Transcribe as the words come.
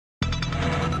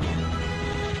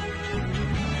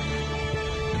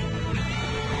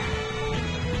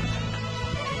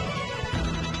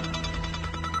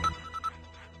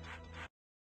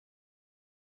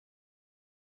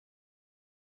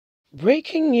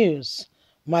Breaking news.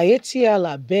 Miyetti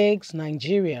Allah begs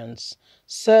Nigerians,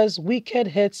 says wicked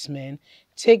herdsmen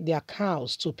take their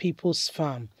cows to people's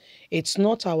farm. It's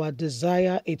not our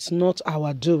desire, it's not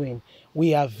our doing.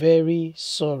 We are very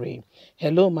sorry.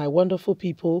 Hello, my wonderful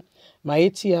people.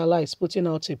 Miyetti Allah is putting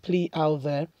out a plea out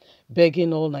there,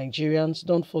 begging all Nigerians.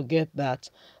 Don't forget that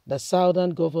the southern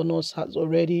governors has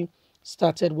already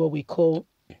started what we call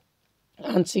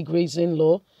anti-grazing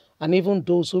law, and even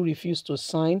those who refuse to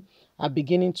sign are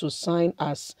beginning to sign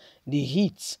as the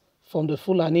heat from the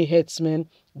Fulani herdsmen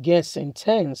gets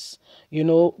intense. You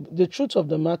know, the truth of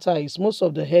the matter is most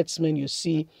of the herdsmen you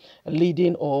see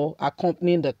leading or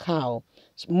accompanying the cow,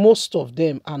 most of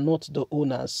them are not the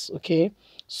owners, okay?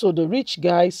 So the rich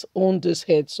guys own these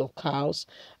herds of cows,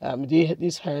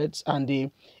 these herds, and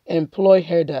they employ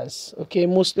herders, okay,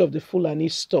 mostly of the Fulani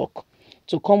stock,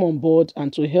 to come on board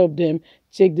and to help them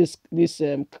take these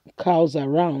cows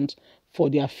around for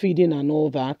their feeding and all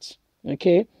that.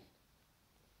 Okay,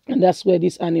 and that's where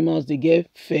these animals, they get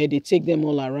fed. They take them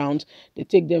all around. They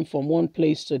take them from one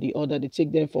place to the other. They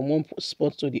take them from one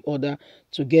spot to the other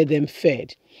to get them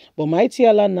fed. But Mighty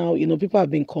Allah now, people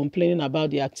have been complaining about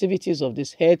the activities of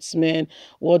these herdsmen,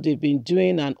 what they've been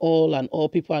doing and all.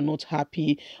 People are not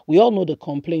happy. We all know the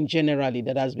complaint generally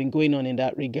that has been going on in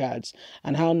that regards,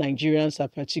 and how Nigerians are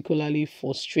particularly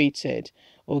frustrated.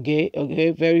 Okay,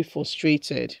 very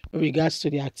frustrated in regards to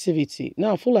the activity.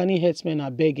 Now, Fulani herdsmen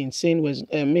are begging, saying,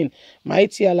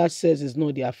 Mighty Allah says it's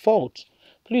not their fault.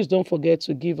 Please don't forget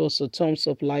to give us a thumbs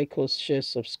up, like us, share,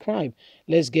 subscribe.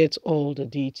 Let's get all the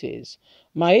details.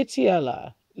 Mighty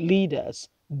Allah leaders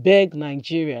beg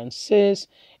Nigerians, says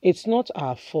it's not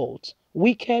our fault.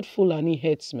 Wicked Fulani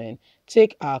herdsmen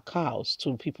take our cows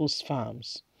to people's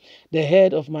farms. The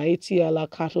head of Miyetti Allah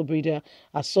Cattle Breeder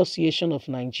Association of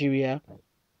Nigeria,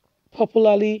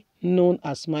 popularly known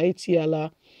as Miyetti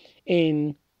Allah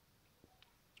in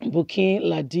Bukin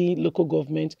Ladi local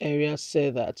government area,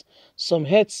 said that some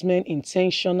herdsmen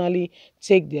intentionally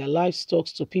take their livestock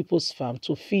to people's farm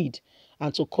to feed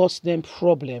and to cause them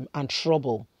problem and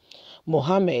trouble.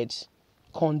 Mohammed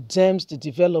condemns the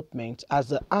development as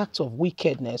the act of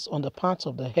wickedness on the part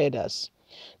of the herders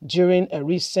during a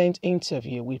recent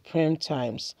interview with Prime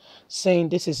Times, saying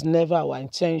this is never our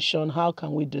intention. How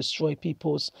can we destroy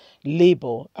people's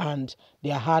labor and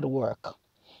their hard work?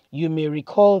 You may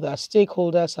recall that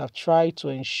stakeholders have tried to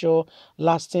ensure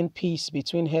lasting peace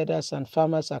between herders and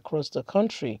farmers across the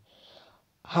country.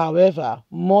 However,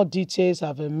 more details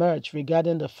have emerged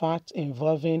regarding the fact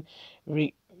involving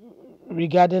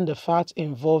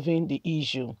the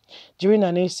issue. During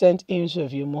an recent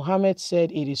interview, Mohammed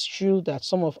said it is true that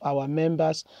some of our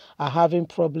members are having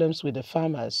problems with the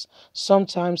farmers.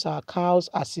 Sometimes our cows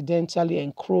accidentally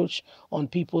encroach on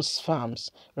people's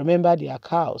farms. Remember, they are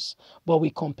cows, but we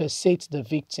compensate the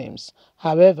victims.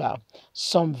 However,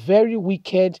 some very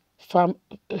wicked farm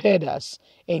herders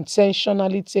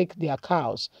intentionally take their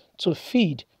cows to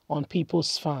feed on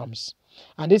people's farms.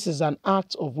 And this is an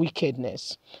act of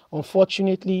wickedness.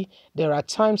 Unfortunately, there are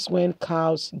times when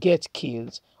cows get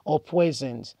killed or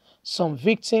poisoned. Some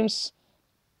victims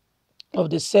of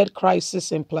the said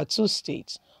crisis in Plateau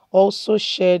State also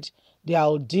shared their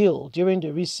ordeal during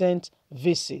the recent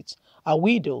visit. A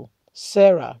widow,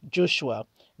 Sarah Joshua,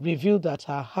 revealed that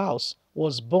her house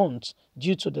was burnt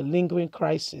due to the lingering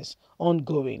crisis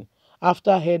ongoing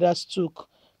after herders took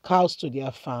cows to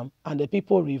their farm and the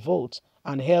people revolt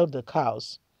and held the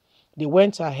cows. They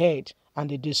went ahead and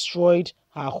they destroyed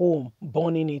her home,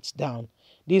 burning it down.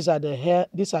 These are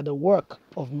the work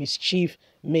of mischief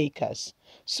makers.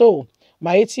 So,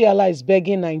 Miyetti Allah is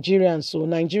begging Nigerians. So,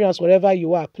 Nigerians, wherever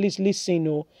you are, please listen.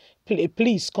 Oh,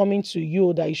 please coming to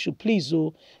you that you should please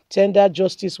tender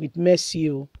justice with mercy.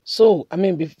 Oh. So,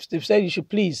 they've said you should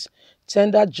please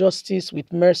tender justice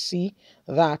with mercy.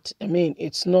 That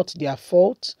it's not their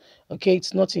fault. Okay,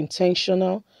 it's not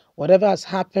intentional. Whatever has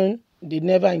happened, they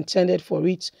never intended for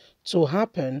it to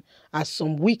happen, as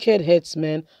some wicked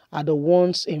herdsmen are the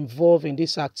ones involved in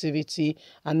this activity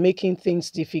and making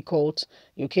things difficult,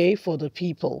 okay, for the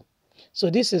people. So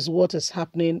this is what is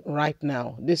happening right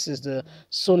now. This is the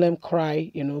solemn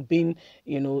cry, being,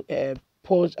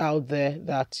 poured out there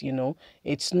that,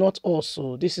 it's not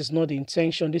also, this is not the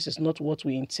intention, this is not what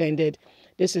we intended,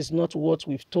 this is not what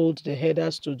we've told the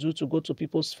herders to do, to go to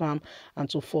people's farm and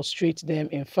to frustrate them.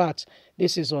 In fact,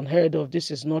 this is unheard of,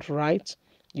 this is not right.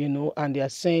 And they are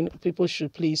saying people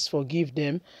should please forgive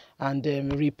them and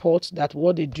report that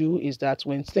what they do is that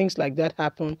when things like that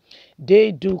happen,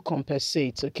 they do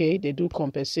compensate, okay? They do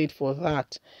compensate for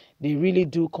that. They really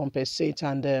do compensate,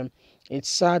 and It's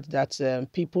sad that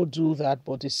people do that,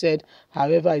 but they said,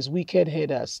 however, it's wicked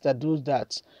headers that do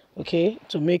that, okay,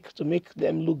 to make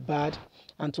them look bad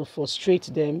and to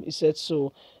frustrate them. He said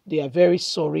so. They are very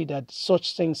sorry that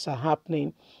such things are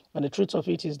happening, and the truth of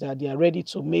it is that they are ready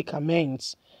to make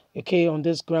amends. Okay, on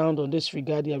this ground, on this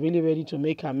regard, they are really ready to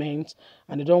make amends,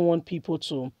 and they don't want people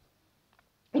to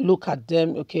look at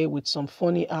them, okay, with some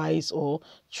funny eyes or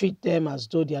treat them as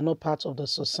though they are not part of the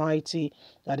society,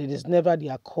 that it is never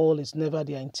their call, it's never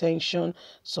their intention.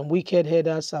 Some wicked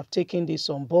headers have taken this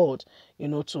on board,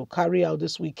 to carry out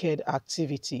these wicked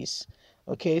activities.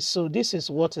 Okay, so this is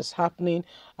what is happening,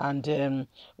 and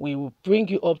we will bring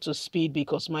you up to speed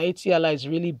because Miyetti Allah is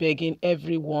really begging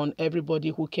everybody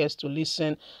who cares to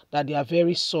listen, that they are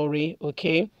very sorry,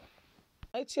 okay?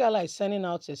 ITLI is sending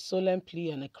out a solemn plea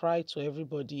and a cry to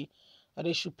everybody that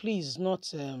they should please not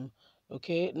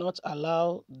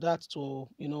allow that to,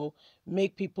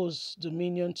 make people's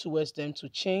dominion towards them to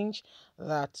change,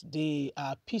 that they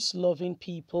are peace-loving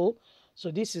people. So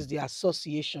this is the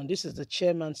association. This is the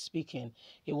chairman speaking.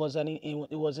 It was in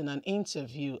an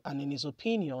interview, and in his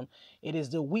opinion, it is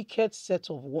the wicked set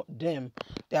of them.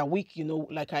 They are weak,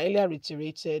 like I earlier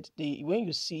reiterated. When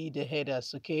you see the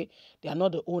headers, okay, they are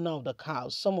not the owner of the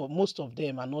cows. Most of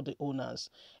them are not the owners.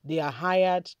 They are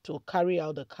hired to carry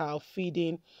out the cow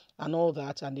feeding and all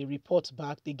that, and they report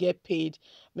back. They get paid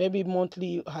maybe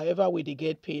monthly, however way they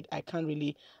get paid. I can't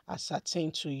really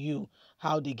ascertain to you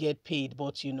how they get paid,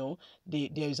 but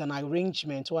there is an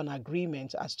arrangement or an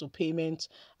agreement as to payment,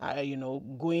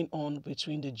 going on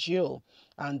between the jail.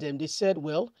 And then they said,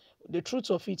 well, the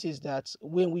truth of it is that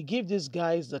when we give these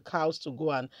guys the cows to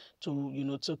go and to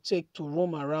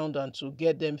roam around and to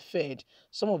get them fed,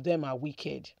 some of them are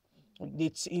wicked.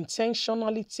 They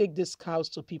intentionally take these cows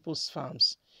to people's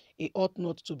farms. It ought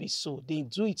not to be so. They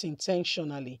do it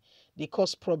intentionally. They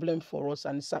cause problem for us,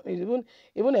 and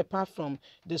even apart from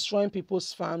destroying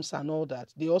people's farms and all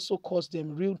that, they also cause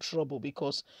them real trouble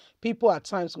because people at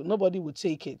times nobody will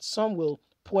take it. Some will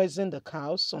poison the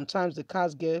cows. Sometimes the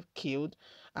cows get killed,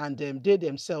 and they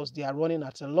themselves they are running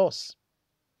at a loss.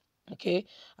 Okay,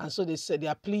 and so they said they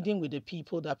are pleading with the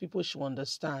people that people should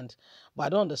understand, but I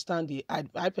don't understand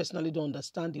I personally don't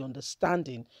understand the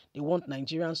understanding they want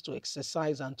Nigerians to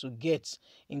exercise and to get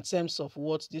in terms of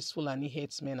what these Fulani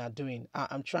herdsmen are doing.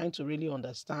 I'm trying to really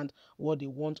understand what they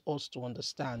want us to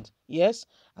understand. Yes,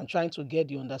 I'm trying to get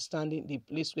the understanding, the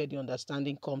place where the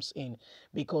understanding comes in,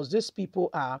 because these people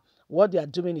are, what they are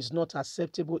doing is not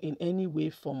acceptable in any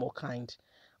way, form, or kind.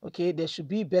 Okay, there should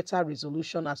be better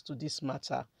resolution as to this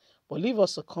matter. But leave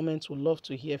us a comment. We'd love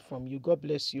to hear from you. God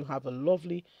bless you. Have a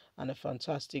lovely and a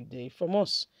fantastic day. From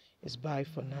us, it's bye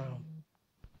for now.